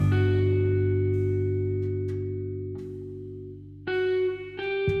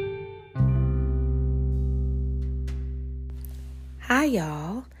Hi,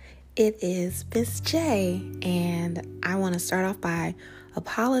 y'all. It is Miss J, and I want to start off by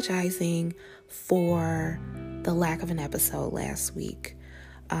apologizing for the lack of an episode last week.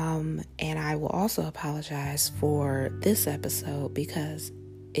 And I will also apologize for this episode because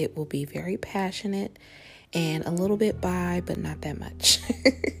it will be very passionate and a little bit bi, but not that much.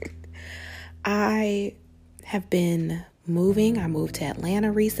 I have been moving. I moved to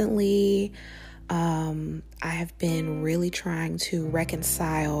Atlanta recently. I have been really trying to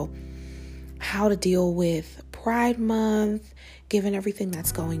reconcile how to deal with Pride Month, given everything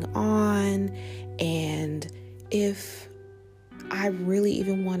that's going on, and if I really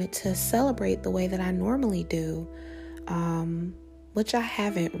even wanted to celebrate the way that I normally do, which I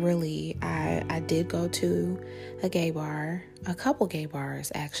haven't really. I did go to a gay bar, a couple gay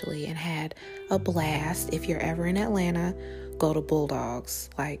bars actually, and had a blast. If you're ever in Atlanta, go to Bulldogs.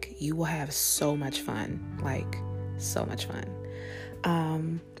 Like, you will have so much fun, so much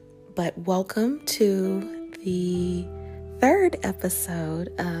fun. But welcome to the third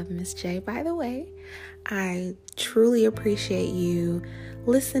episode of Miss J. By the way, I truly appreciate you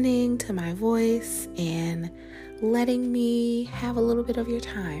listening to my voice and letting me have a little bit of your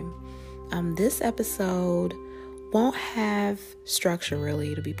time. This episode won't have structure,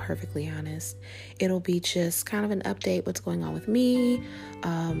 really, to be perfectly honest. It'll be just kind of an update what's going on with me,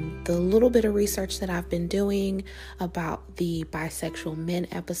 the little bit of research that I've been doing about the bisexual men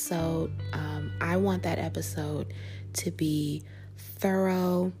episode. I want that episode to be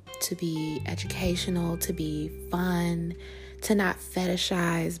thorough, to be educational, to be fun, to not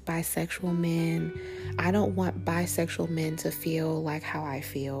fetishize bisexual men. I don't want bisexual men to feel like how I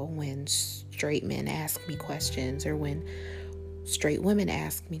feel when straight men ask me questions or when straight women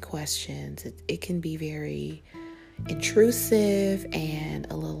ask me questions. It can be very intrusive and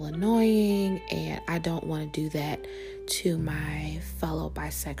a little annoying, and I don't want to do that to my fellow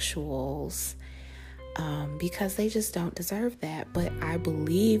bisexuals because they just don't deserve that. But I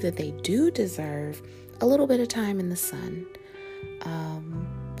believe that they do deserve a little bit of time in the sun.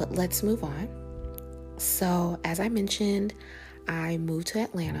 But let's move on. So, as I mentioned, I moved to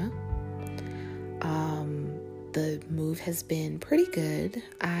Atlanta. The move has been pretty good.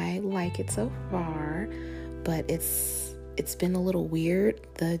 I like it so far, but it's been a little weird.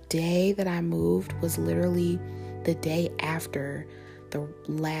 The day that I moved was literally the day after the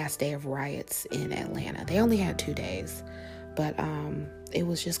last day of riots in Atlanta. They only had 2 days, but it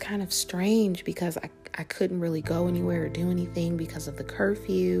was just kind of strange because I couldn't really go anywhere or do anything because of the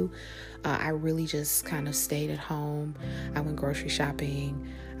curfew. I really just kind of stayed at home. I went grocery shopping.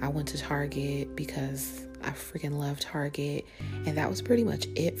 I went to Target because I freaking love Target. And that was pretty much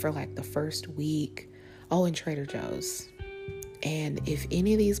it for like the first week. Oh, and Trader Joe's. And if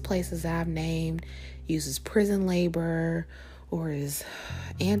any of these places that I've named uses prison labor or is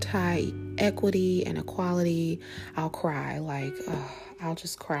anti-equity and equality, I'll cry. I'll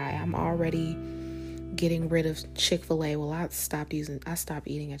just cry. I'm already getting rid of Chick-fil-A. Well, I stopped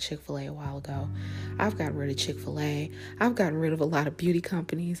eating at Chick-fil-A a while ago. I've gotten rid of Chick-fil-A. I've gotten rid of a lot of beauty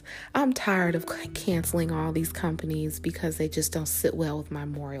companies. I'm tired of canceling all these companies because they just don't sit well with my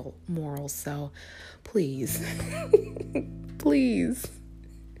morals. So please, please,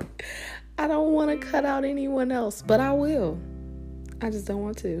 I don't want to cut out anyone else, but I will. I just don't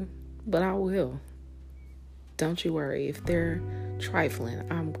want to, but I will. Don't you worry. If they're trifling,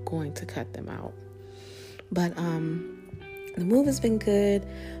 I'm going to cut them out. But the move has been good.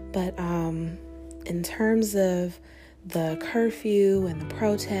 But in terms of the curfew and the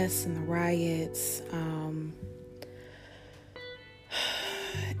protests and the riots,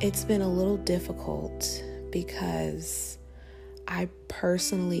 it's been a little difficult because I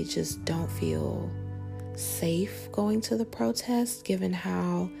personally just don't feel safe going to the protests, given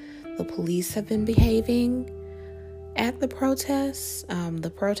how the police have been behaving at the protests. The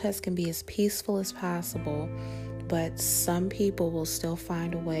protests can be as peaceful as possible, but some people will still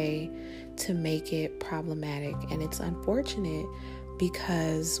find a way to make it problematic. And it's unfortunate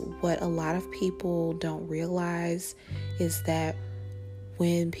because what a lot of people don't realize is that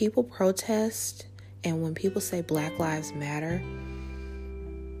when people protest and when people say Black Lives Matter,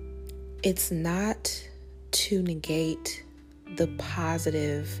 it's not to negate the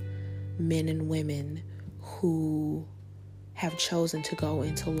positive men and women who have chosen to go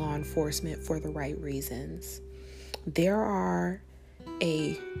into law enforcement for the right reasons. There are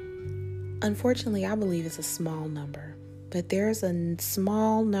unfortunately, I believe it's a small number, but there's a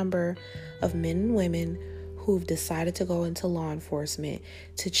small number of men and women who've decided to go into law enforcement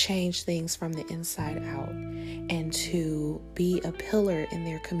to change things from the inside out and to be a pillar in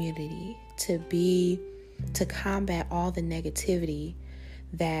their community, to be to combat all the negativity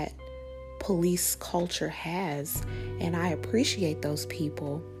that police culture has. And I appreciate those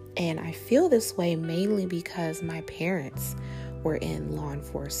people. And I feel this way mainly because my parents were in law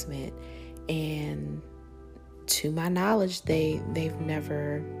enforcement, and to my knowledge, they've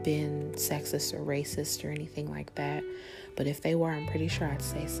never been sexist or racist or anything like that. But if they were, I'm pretty sure I'd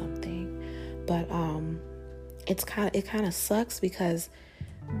say something. But it kind of sucks because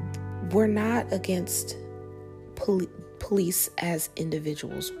we're not against police as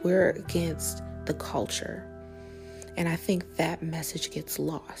individuals. We're against the culture. And I think that message gets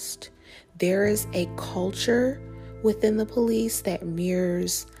lost. There is a culture within the police that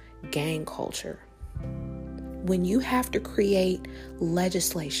mirrors gang culture. When you have to create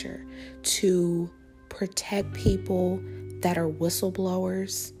legislation to protect people that are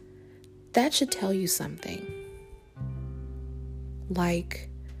whistleblowers, that should tell you something. Like,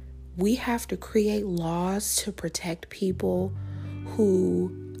 we have to create laws to protect people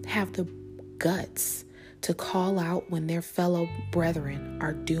who have the guts to call out when their fellow brethren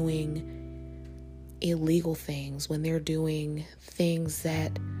are doing illegal things, when they're doing things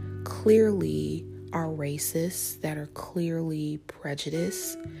that clearly are racist, that are clearly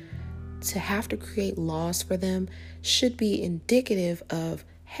prejudiced. To have to create laws for them should be indicative of,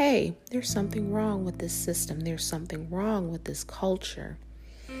 hey, there's something wrong with this system. There's something wrong with this culture.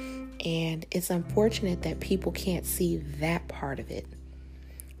 And it's unfortunate that people can't see that part of it,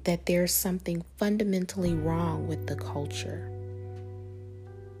 that there's something fundamentally wrong with the culture.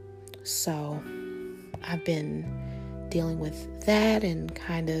 So I've been dealing with that and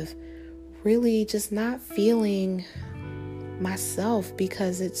kind of really just not feeling myself,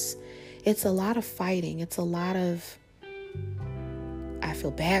 because it's a lot of fighting. It's a lot of, I feel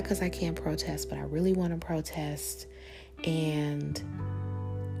bad because I can't protest, but I really want to protest. And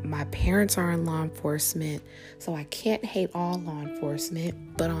my parents are in law enforcement, so I can't hate all law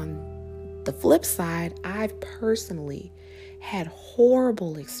enforcement. But on the flip side, I've personally had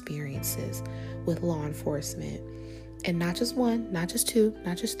horrible experiences with law enforcement. And not just one, not just two,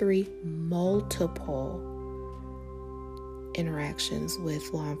 not just three, multiple interactions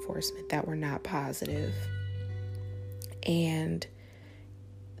with law enforcement that were not positive. And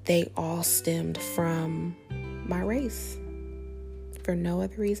they all stemmed from my race, for no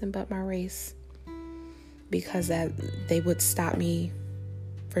other reason but my race. Because they would stop me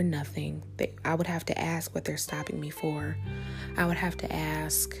for nothing. I would have to ask what they're stopping me for. I would have to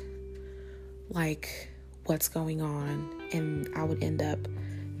ask, like, what's going on, and I would end up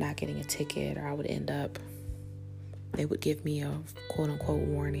not getting a ticket, or they would give me a quote unquote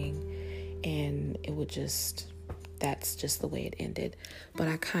warning, and that's just the way it ended. But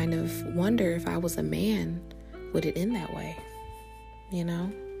I kind of wonder, if I was a man, would it end that way, you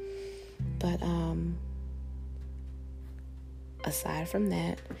know? But aside from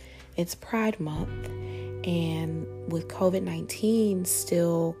that, it's Pride Month. And with COVID-19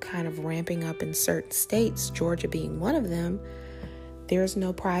 still kind of ramping up in certain states, Georgia being one of them, there's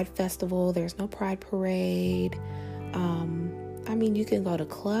no Pride Festival, there's no Pride Parade. I mean, you can go to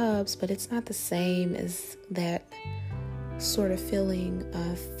clubs, but it's not the same as that sort of feeling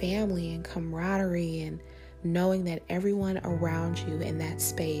of family and camaraderie and knowing that everyone around you in that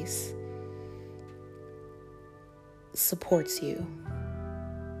space supports you.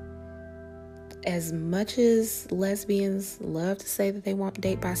 As much as lesbians love to say that they want to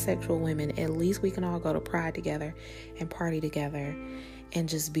date bisexual women, at least we can all go to Pride together and party together and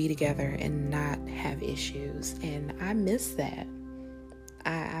just be together and not have issues. And I miss that.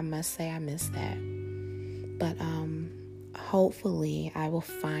 I must say I miss that. But hopefully I will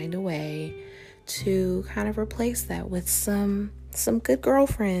find a way to kind of replace that with some good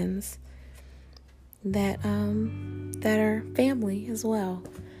girlfriends that are family as well.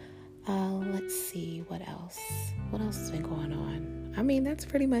 Let's see, what else has been going on? I mean, that's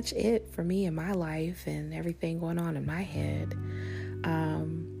pretty much it for me in my life and everything going on in my head.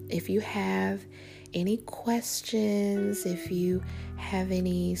 If you have any questions, if you have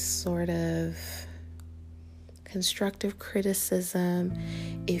any sort of constructive criticism,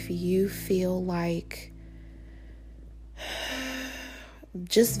 if you feel like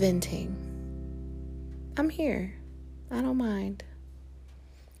just venting, I'm here. I don't mind.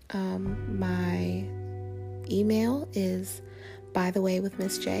 My email is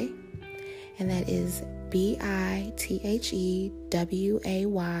bytheway.with.Miss.J, and that is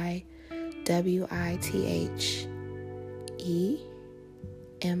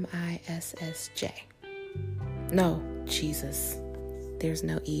BITHEWAYWITHEMISSJ. No, Jesus. There's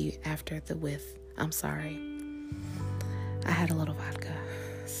no E after the with. I'm sorry. I had a little vodka,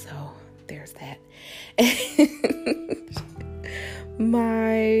 so there's that.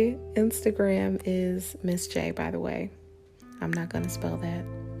 My Instagram is Miss J, by the way. I'm not going to spell that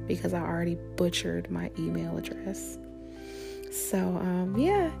because I already butchered my email address. So,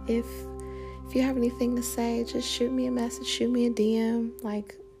 yeah, if you have anything to say, just shoot me a message, shoot me a DM,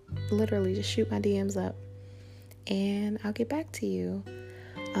 like literally just shoot my DMs up and I'll get back to you.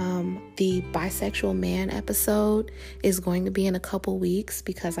 The bisexual man episode is going to be in a couple weeks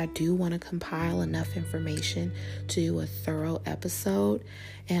because I do want to compile enough information to do a thorough episode,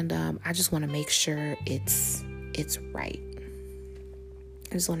 and I just want to make sure it's right.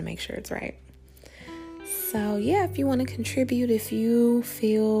 I just want to make sure it's right. So yeah, if you want to contribute, if you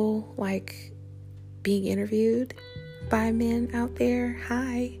feel like being interviewed by men out there,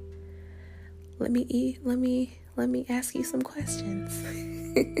 hi. Let me ask you some questions.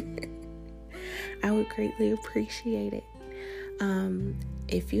 I would greatly appreciate it.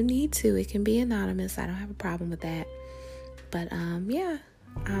 If you need to, it can be anonymous. I don't have a problem with that. But yeah,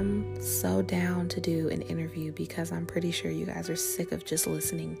 I'm so down to do an interview because I'm pretty sure you guys are sick of just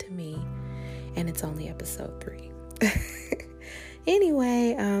listening to me. And it's only episode 3.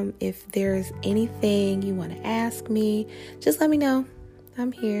 Anyway, if there's anything you want to ask me, just let me know.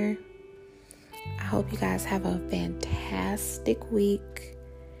 I'm here. I hope you guys have a fantastic week,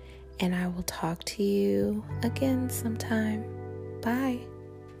 and I will talk to you again sometime. Bye.